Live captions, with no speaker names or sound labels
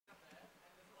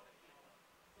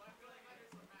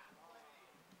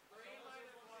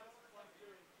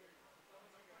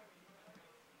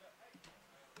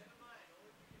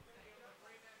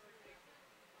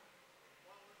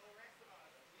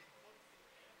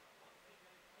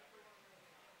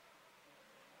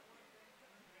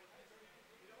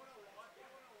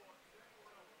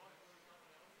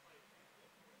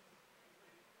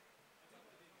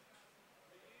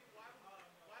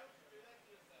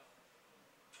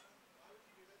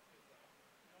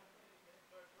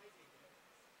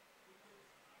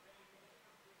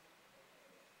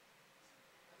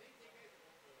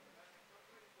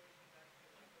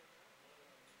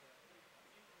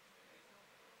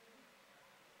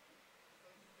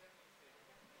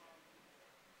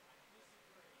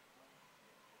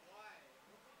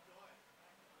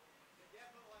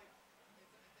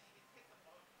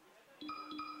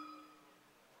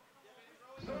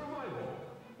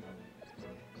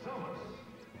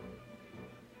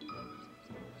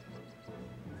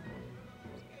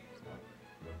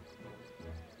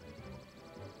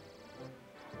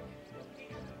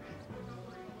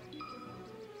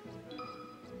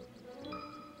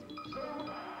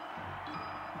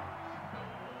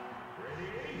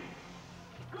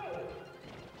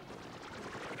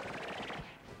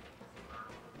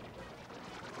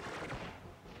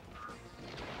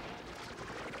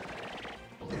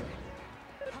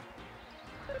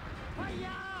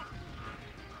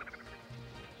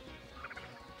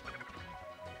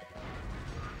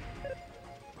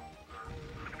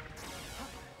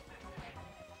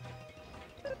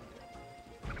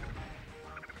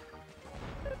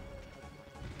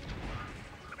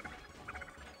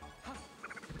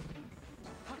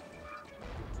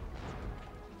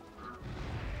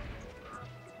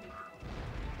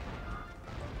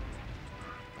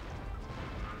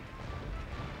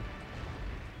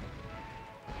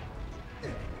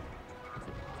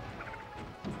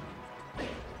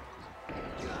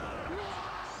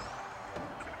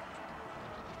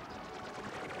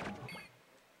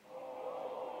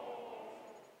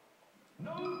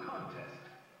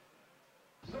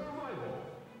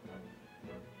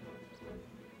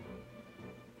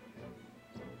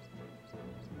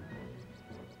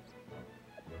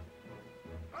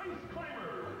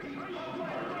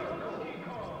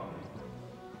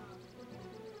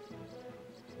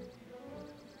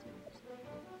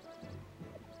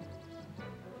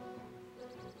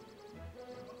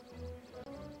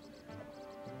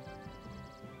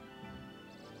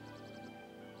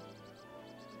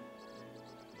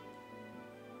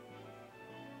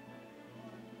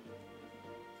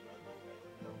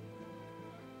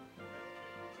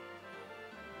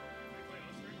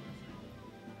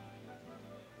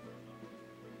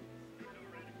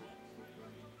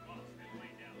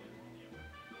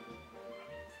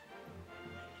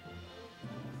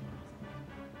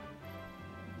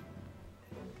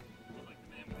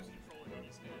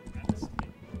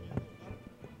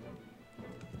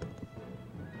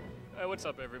Hey, what's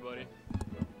up, everybody?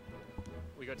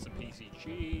 We got some PCG,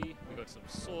 we got some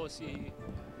Saucy,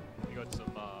 we got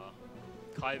some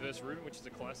Kai vs Ruben, which is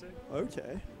a classic.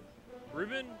 Okay.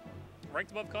 Ruben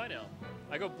ranked above Kai now.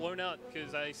 I got blown out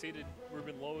because I seeded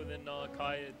Ruben lower than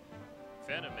Kai at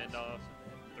Phantom, and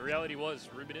the reality was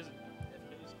Ruben isn't.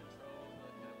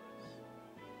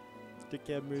 The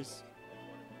cameras.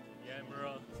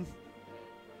 Camera.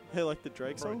 Hey, like the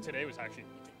Drake Bro, song? today was actually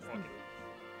fucking...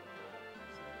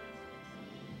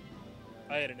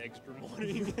 I had an extra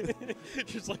morning.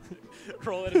 Just like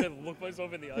roll out of bed and look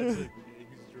myself in the eyes like,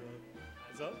 extra.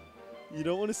 What's up? You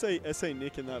don't want to say S.A.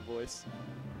 Nick in that voice.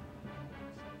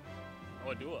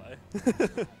 Oh, do I?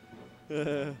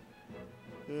 Yeah,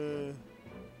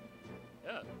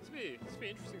 Yeah, this will be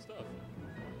interesting stuff.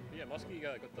 But yeah, Muskie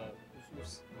got the...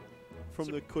 from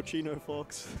the Cochino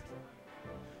Fox.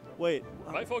 Wait.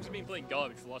 My folks have been playing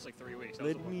garbage for the last like 3 weeks.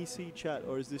 Let me see chat,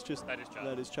 or is this just... That is chat.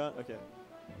 That is chat? Okay.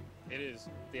 It is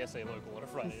the SA local on a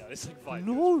Friday night. It's like 5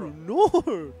 No, minutes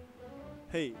from. no!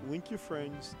 Hey, link your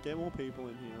friends, get more people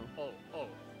in here. Oh,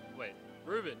 wait.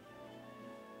 Ruben.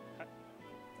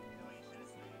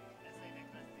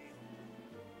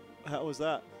 How was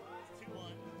that? 2-1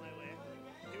 my way.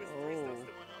 He was 3 stops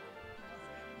to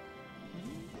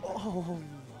 1 up. Oh.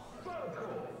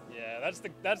 Yeah, that's the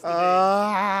Dean.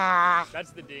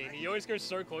 That's the Dean. He always goes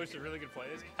so close to really good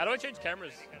players. How do I change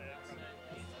cameras?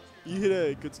 You hit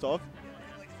a good stock.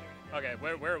 Okay,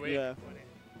 where are we? Yeah.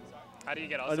 How do you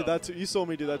get us I did up? that too. You saw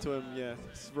me do that to him. Yeah,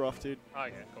 it's rough, dude.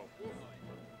 Okay, cool.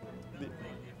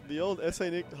 The old S.A.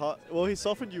 Nick, well, he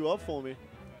softened you up for me.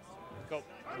 Cool.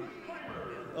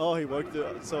 Oh, he woke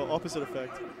the, so opposite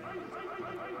effect.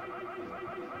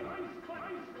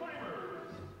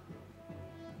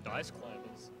 Dice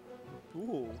climbers.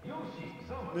 Ooh.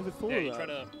 Never thought Yeah, of you that. trying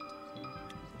to...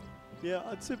 Yeah,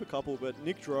 I'd sip a couple, but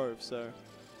Nick drove, so.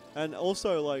 And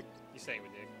also, like, You're staying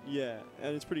with Nick. yeah,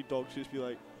 and it's pretty dog to just be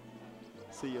like,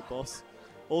 see your boss.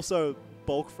 Also,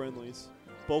 bulk friendlies.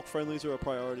 Bulk friendlies are a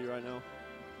priority right now.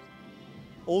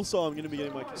 Also, I'm going to be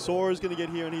getting, like, Sora's going to get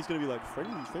here, and he's going to be like,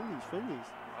 friendlies. I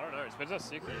don't know. It depends how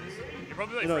sick he is. You're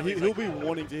probably like... You know, friendlies, he'll like, be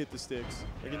wanting to hit the sticks.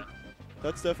 Yeah.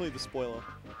 That's definitely the spoiler.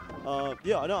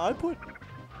 Yeah, no,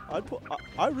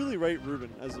 I really rate Ruben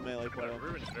as a melee player.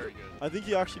 Ruben's very good. I think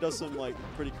he actually does some like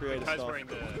pretty creative Kai's stuff. wearing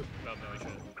the melee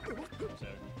shirt.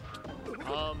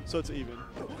 So, So it's even.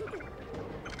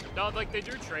 no, like they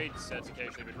do trade sets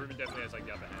occasionally, but Ruben definitely has like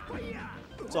the upper hand.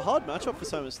 It's a hard matchup for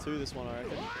Samus too, this one, I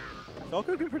reckon.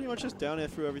 Falco can pretty much just down air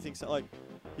through everything. So, like,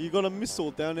 you got a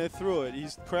missile, down air through it.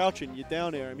 He's crouching, you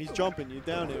down air him. He's jumping, you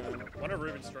down air him. One of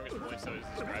Ruben's strongest points though is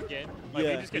his grab game. Like,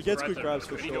 Yeah, just he gets good that grabs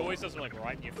for but He sure. always does them like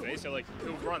right in your face. So like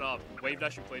he'll run up, wave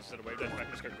dash in place instead of wave dash back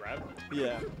and just go grab.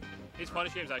 Yeah. His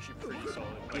punish game is actually pretty solid.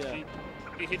 Like Yeah.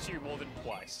 he hits you more than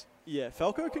twice. Yeah,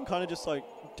 Falco can kind of just like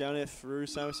down air through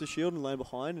Samus' shield and land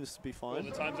behind and just be All fine.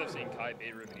 the times I've seen Kai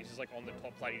beat Ruben, he's just like on the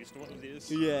top plate, he just doing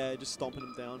this. Yeah, just stomping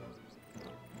him down.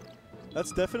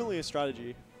 That's definitely a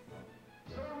strategy.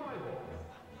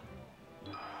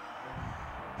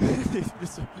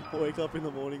 Just wake up in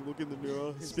the morning, look in the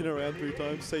mirror, spin around 3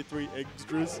 times, say 3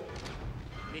 extras,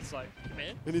 And he's like,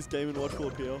 man, and his Game & Watch will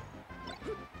appear.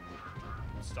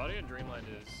 starting on Dreamland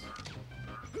is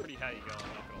pretty how you go, I'm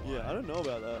not gonna lie. Yeah, I don't know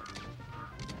about that.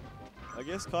 I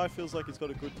guess Kai feels like he's got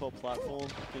a good top platform.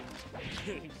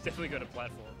 He's definitely got a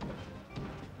platform.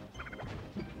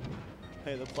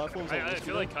 Hey, the platform's I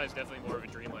feel like Kai's definitely more of a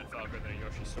Dreamland Falco than a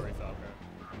Yoshi's Story Falco.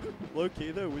 low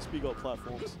key though, Wispy got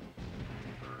platforms.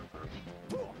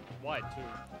 Wide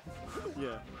too.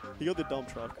 Yeah, he got the dump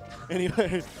truck.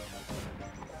 Anyway,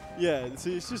 yeah,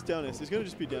 see, it's just down S. It's gonna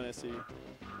just be down SC.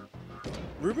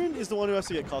 Ruben is the one who has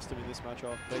to get custom in this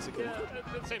matchup, basically. Yeah,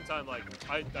 at the same time, like,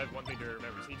 I have one thing to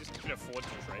remember, is he just can afford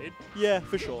to trade. Yeah,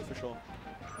 for sure, for sure.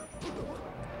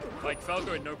 Like,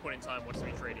 Falco at no point in time wants to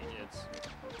be trading hits.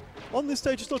 On this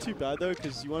stage, it's not too bad though,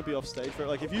 because you won't be off stage for it.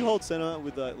 Like, if you hold center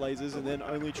with the lasers and then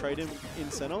only trade him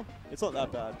in center, it's not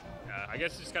that bad. I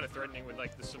guess it's just kind of threatening with,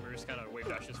 like, the Samus kind of wave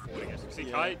dashes forward, I guess. See,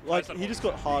 Yeah. Kai's Like, not he just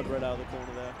holding got hard right out of the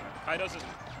corner there. Kai doesn't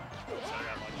hold center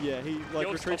that much. Yeah, he like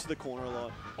holds retreats to top- the corner a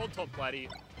lot. Hold top platty,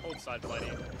 hold side platty.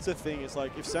 It's the thing. It's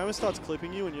like if Samus starts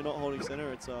clipping you and you're not holding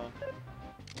center, it's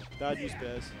bad use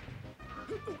bears.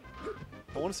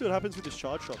 I want to see what happens with this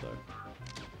charge shot though.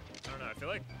 I don't know, I feel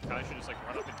like Kai should just, like,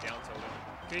 run up and down tilt him.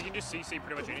 Because you can just CC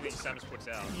pretty much anything Samus puts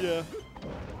out. Yeah.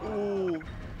 Ooh,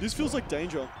 this feels like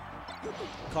danger.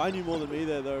 Kai knew more than me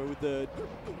there though with the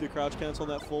crouch cancel on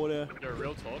that forward air. Yo,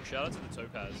 real talk, shout out to the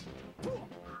Topaz.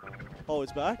 Oh,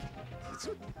 it's back.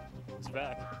 It's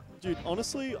back. Dude,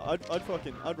 honestly, I'd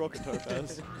rock a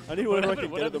Topaz. I need whatever I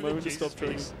can get at the moment to stop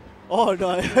trading. piece? Oh no,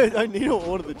 I need to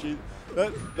order the Jesus.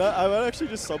 That I might actually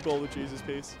just sub-goal the Jesus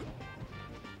piece.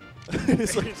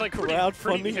 It's like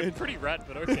crowdfunding it. pretty rad,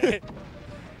 but okay.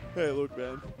 Hey, look,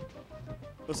 man.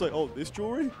 It's like, oh, this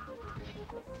jewelry?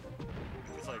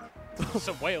 It's like,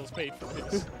 some whales paid for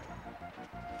this.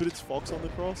 But it's Fox on the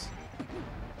cross.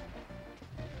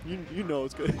 You know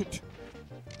it's good.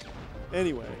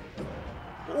 Anyway.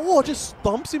 Oh, just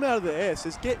stomps him out of the air.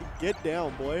 Says, get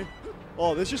down, boy.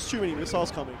 Oh, there's just too many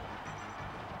missiles coming.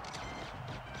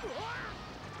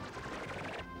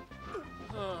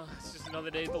 It's just another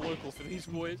day at the local for these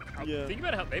boys. Yeah. Think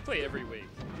about how they play every week.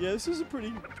 Yeah, this is a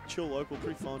pretty chill local,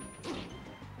 pretty fun.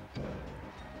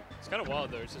 It's kind of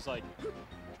wild though. It's just like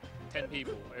 10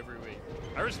 people every week.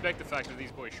 I respect the fact that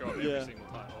these boys show up every Yeah. single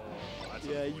time. Oh, that's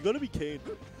Yeah, you gotta be keen.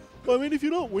 Well, I mean, if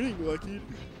you're not winning, like, Yeah.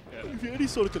 if you're any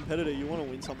sort of competitor, you want to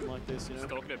win something like this, you I was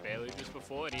know? talking to Bailey just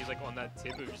before, and he's like on that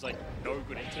tip of just like no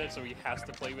good internet, so he has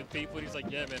to play with people. And he's like,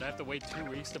 yeah, man, I have to wait 2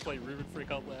 weeks to play Ruben for a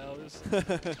couple hours.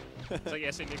 It's like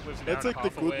SA Nick lives an That's hour like and a the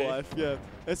half good away. life,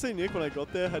 yeah. SA Nick, when I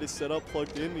got there, had his setup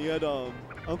plugged in. He had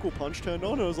Uncle Punch turned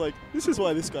on, and I was like, this is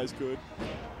why this guy's good.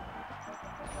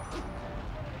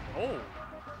 Oh,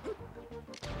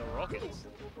 the Rockets.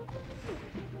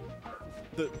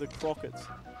 The Crockets,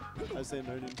 as they're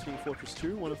known in Team Fortress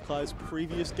 2, one of Kai's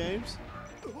previous games.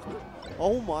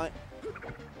 Oh my.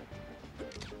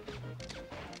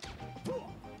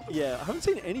 Yeah, I haven't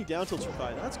seen any down tilts from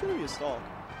Kai. That's going to be a stock.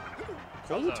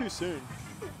 Probably too soon.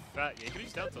 Fat, yeah, you could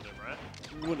use down to them, right?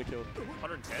 Wouldn't have killed.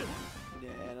 110. Yeah,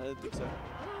 I don't think so.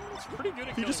 It's pretty good at If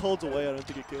he killing. just holds away, I don't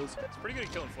think it kills. It's pretty good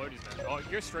at killing floaties, man. Oh, you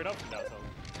go straight up from down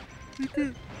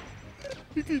tilt.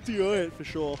 You could DO it for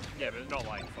sure. Yeah, but it's not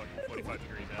like fucking 45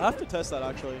 degrees I out. have to test that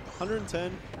actually.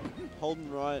 110,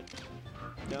 holding right,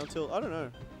 down tilt. I don't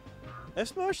know. F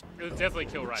smash, It would definitely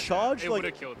kill right Charge, there. It like,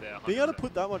 would have killed there. being able to 100%.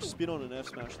 put that much spin on an F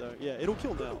smash though. Yeah, it'll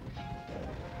kill now.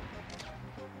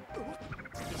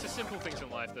 It's the simple things in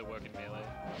life that work in melee.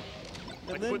 And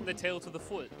Like then, putting the tail to the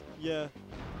foot. yeah.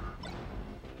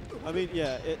 I mean,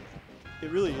 yeah, it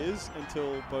really is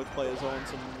until both players are on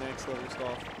some next level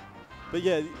stuff. But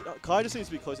yeah, Kai just needs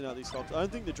to be closing out these stocks. I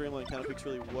don't think the Dreamland counter picks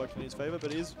really worked in his favor,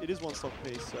 but it is one stock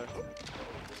piece, so.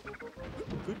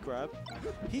 Good grab.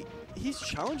 He's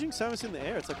challenging Samus in the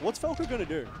air. It's like, what's Falco gonna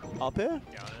do? Up air? Down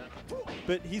it.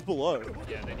 But he's below.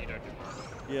 Yeah, then you don't do much.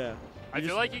 Yeah. I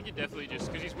feel like you could definitely just,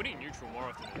 because he's winning neutral more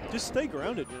often than not. Just stay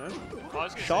grounded, you know? I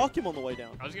was gonna Shark say, him on the way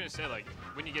down. I was gonna say, like,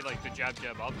 when you get like the jab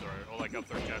jab up throw, or like up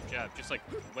throw jab jab, just like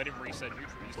let him reset neutral.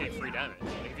 You just get free damage.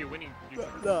 Like if you're winning neutral.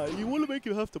 No, you want to make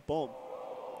him have to bomb,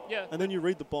 Yeah, and then you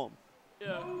read the bomb.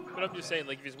 yeah. But I'm just saying,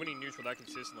 like if he's winning neutral that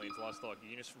consistently into last stock, you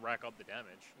can just rack up the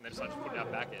damage and then start just putting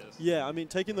out back airs. Yeah, I mean,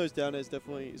 taking those down airs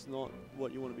definitely is not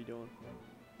what you want to be doing.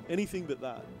 Anything but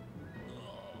that.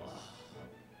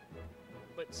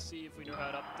 Let's see if we know how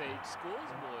to update scores,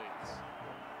 boys.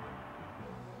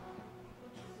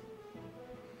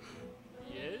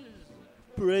 Yes.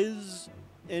 Press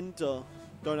enter.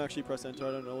 Don't actually press enter.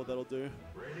 I don't know what that'll do.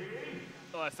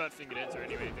 Oh, I fat fingered enter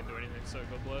anyway. It didn't do anything, so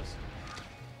God bless.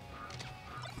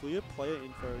 Clear player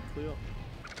info. Clear.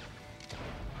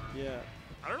 Yeah.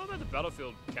 I don't know about the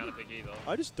battlefield counter pick either.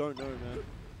 I just don't know, man.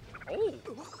 Oh!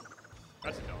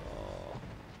 That's a dunk. Oh.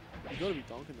 You gotta be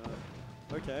dunking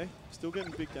that. Okay. Still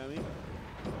getting big damage.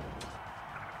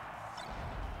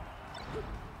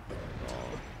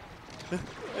 Oh.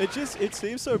 it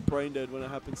seems so brain dead when it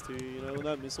happens to you, you know, when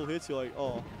that missile hits, you're like,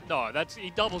 oh. No, he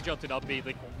double jumped and up B,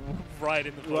 like, right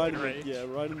in the fucking range. Yeah,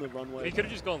 right in the runway. He could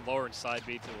have just gone lower and side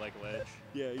B to, like, ledge.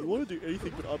 Yeah, you want to do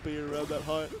anything but up B around that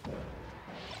height.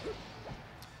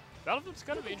 Battlefield's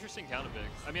kind of an interesting counter pick.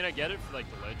 I mean, I get it for, like,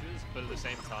 the ledges, but at the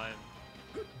same time,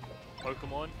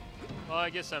 Pokemon. Well, I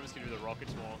guess Samus can do the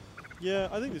rockets more. Yeah,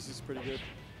 I think this is pretty good.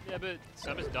 Yeah, but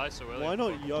Samus dies so early. Why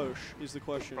not Yosh is the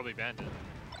question. Probably Bandit.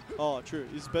 Oh, true.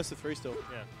 It's best of 3 still.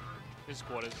 Yeah. His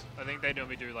quarters. I think they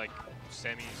normally do, like,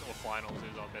 semis or finals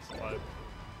is on best of 5.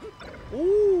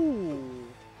 Ooh.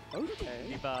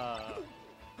 Okay.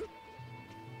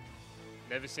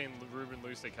 Never seen Ruben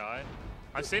lose to Kai.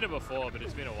 I've seen it before, but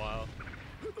it's been a while.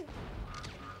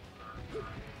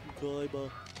 Kaiza.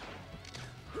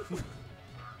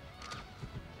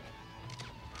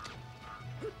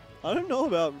 I don't know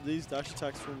about these dash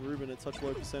attacks from Ruben at such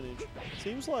low percentage.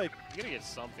 Seems like... You gotta get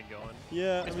something going.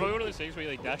 Yeah, it's probably one of those things where you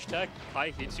like dash attack,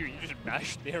 Kai hits you, and you just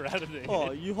mash there out of there.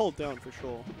 Oh, you hold down for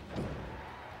sure.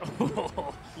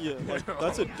 Yeah, like,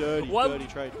 that's a dirty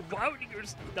trade. Why would you go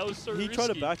to... That was so risky. He tried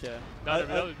to back air.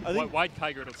 No, why'd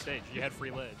Kai go to the stage? You had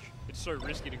free ledge. It's so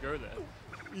risky to go there.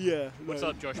 Yeah. What's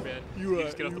up, Josh, man? You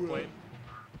just get off the plane?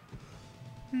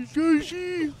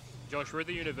 Joshi! Josh, we're at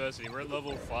the university. We're at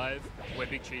level 5. We're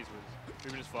big cheese whiz.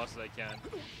 Moving as fast as I can.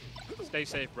 Stay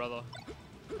safe, brother.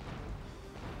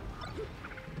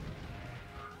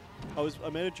 I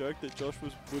made a joke that Josh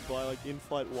would buy like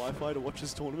in-flight Wi-Fi to watch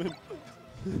his tournament.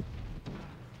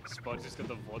 Spud just got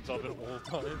the VODs up at all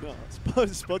times. No,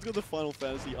 Spud's got the Final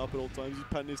Fantasy up at all times. He's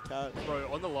patting his cat. Bro,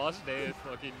 on the last day of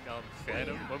fucking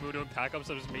Phantom, when we were doing pack-ups,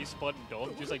 it was me, Spud, and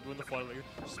Dom, just like doing the final. Like,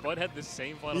 Spud had the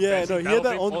same Final Fantasy. Yeah, no, he had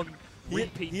that on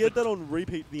repeat. He had that on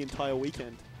repeat the entire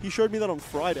weekend. He showed me that on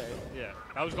Friday. Yeah,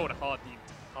 I was going hard the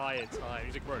entire time.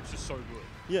 He's like, bro, it's just so good.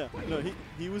 Yeah, no,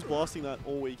 he was blasting that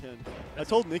all weekend. I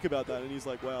told Nick about that, and he's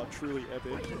like, wow, truly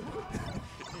epic.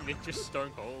 Nick just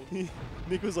stone cold.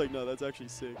 Nick was like, no, that's actually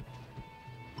sick.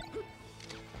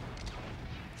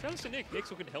 Shout out to Nick.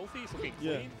 Nick's looking healthy. He's looking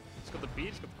clean. Yeah. He's got the beard.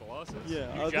 He's got the glasses.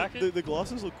 Yeah, New jacket. the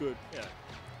glasses look good. Yeah.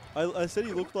 I said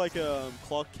he looked like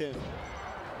Clark Kent.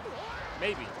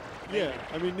 Maybe. Yeah,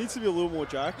 I mean, needs to be a little more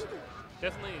jacked.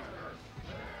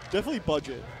 Definitely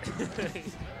budget.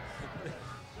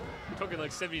 Talking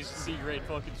like 70s C-grade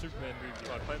fucking Superman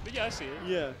movie like, but yeah, I see it.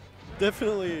 Yeah,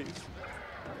 definitely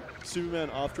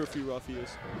Superman after a few rough years.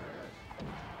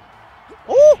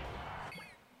 Oh!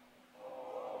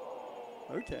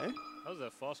 Okay. That was a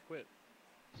fast quit.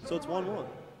 So it's 1-1.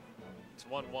 It's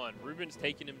 1-1. Ruben's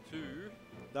taking him to...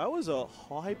 That was a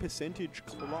high percentage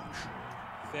clutch.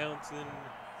 Fountain.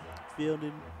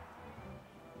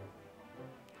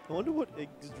 I wonder what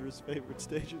Extra's favorite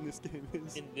stage in this game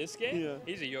is. In this game? Yeah.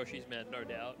 He's a Yoshi's man, no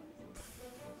doubt.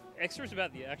 Extra's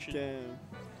about the action. Damn.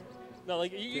 No,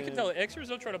 like, you can tell Extra's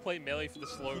not trying to play melee for the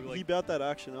slow, like... He about that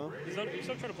action, huh? He's not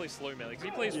trying to play slow melee, because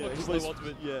he plays fucking plays, slow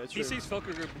ultimate. Yeah, it's He true. sees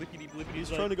Falco go blickety-blickety. He's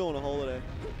trying to go on a holiday.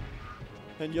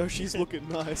 And Yoshi's looking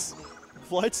nice.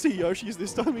 Flights to Yoshi's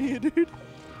this time of year, dude.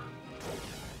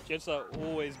 Jets are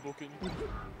always booking.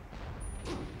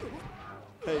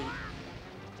 Hey.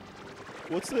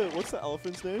 What's the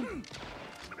elephant's name?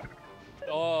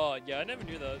 Oh, yeah, I never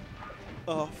knew that.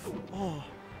 Oh,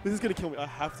 this is gonna kill me. I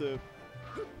have to.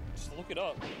 Just look it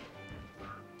up.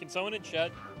 Can someone in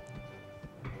chat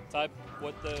type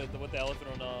what the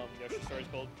elephant on Yoshi's story is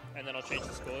called, and then I'll change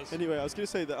the scores. Anyway, I was gonna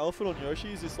say the elephant on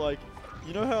Yoshi's is like,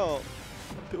 you know how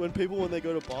when they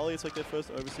go to Bali, it's like their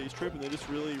first overseas trip, and they're just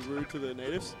really rude to the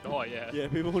natives. Oh yeah. Yeah,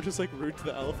 people are just like rude to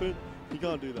the elephant. You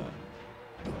can't do that.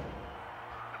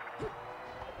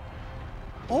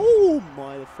 Oh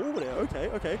my, the forward air.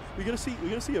 Okay. We're gonna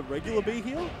see a regular B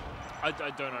here. I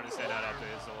don't understand how that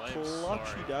is.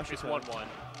 Clutchy dash It's attack. 1-1.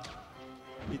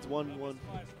 It's 1-1.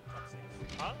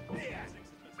 Huh?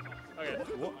 Okay.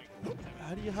 What?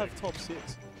 How do you have top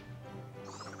 6?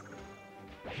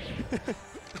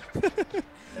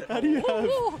 How do you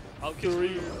have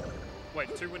 3?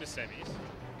 Wait, 2 winners semis.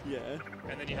 Yeah.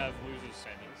 And then you have losers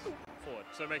semis. 4.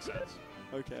 So it makes sense.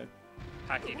 Okay.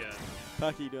 Pachyderm.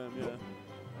 Pachyderm, yeah.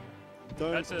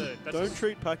 Don't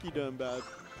treat Pachyderm bad.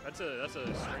 That's a strange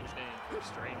name for a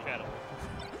strange animal.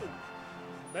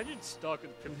 Imagine stuck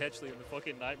perpetually in the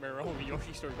fucking nightmare realm of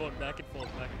Yoshi story going back and forth.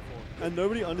 And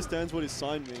nobody understands what his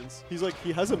sign means. He's like,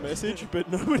 he has a message, but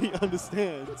nobody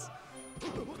understands.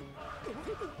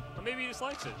 Or maybe he just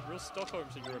likes it. Real Stockholm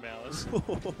syndrome hours.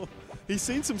 He's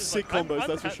seen some He's sick like, combos, I'm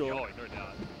that's for happy. sure. Oh, no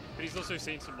doubt. But he's also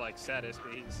seen some like sad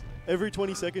SBs. Every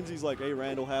 20 seconds, he's like, hey,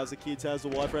 Randall, how's the kids? How's the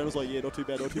wife? Randall's like, yeah, not too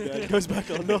bad, not too bad. He goes back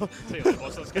on. No. See you later,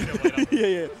 boss. Let's get you later.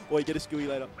 Yeah. Wait, get a scooey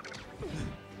later.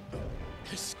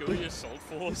 Screwy assault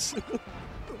force.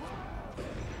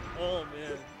 Oh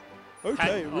man.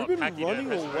 Okay, Ruben Packy running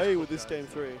down, away with this guys. game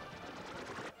 3.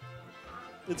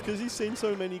 It's because he's seen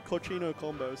so many cochino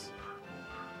combos.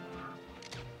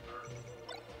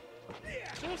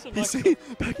 He's seen,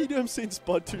 Packy Dom's seen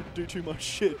Spud do too much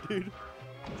shit, dude. Do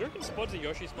you reckon Spud's a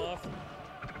Yoshi Smarth?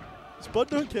 Spud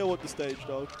don't care what the stage,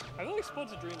 dog. I feel like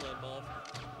Spud's a Dreamland Marth.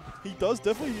 He does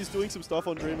definitely. He's doing some stuff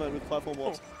on Dreamland with platform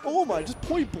ops. Oh my! Just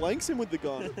point blanks him with the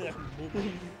gun.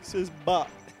 Says but.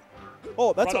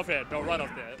 Oh, that's right a. off there. Don't run off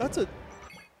there. That's a.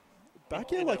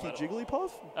 Back air like he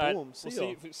Jigglypuff. Boom. We'll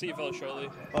see you fellas shortly.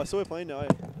 Oh, so we're playing now. Eh?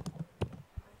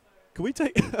 Can we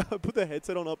take put the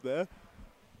headset on up there?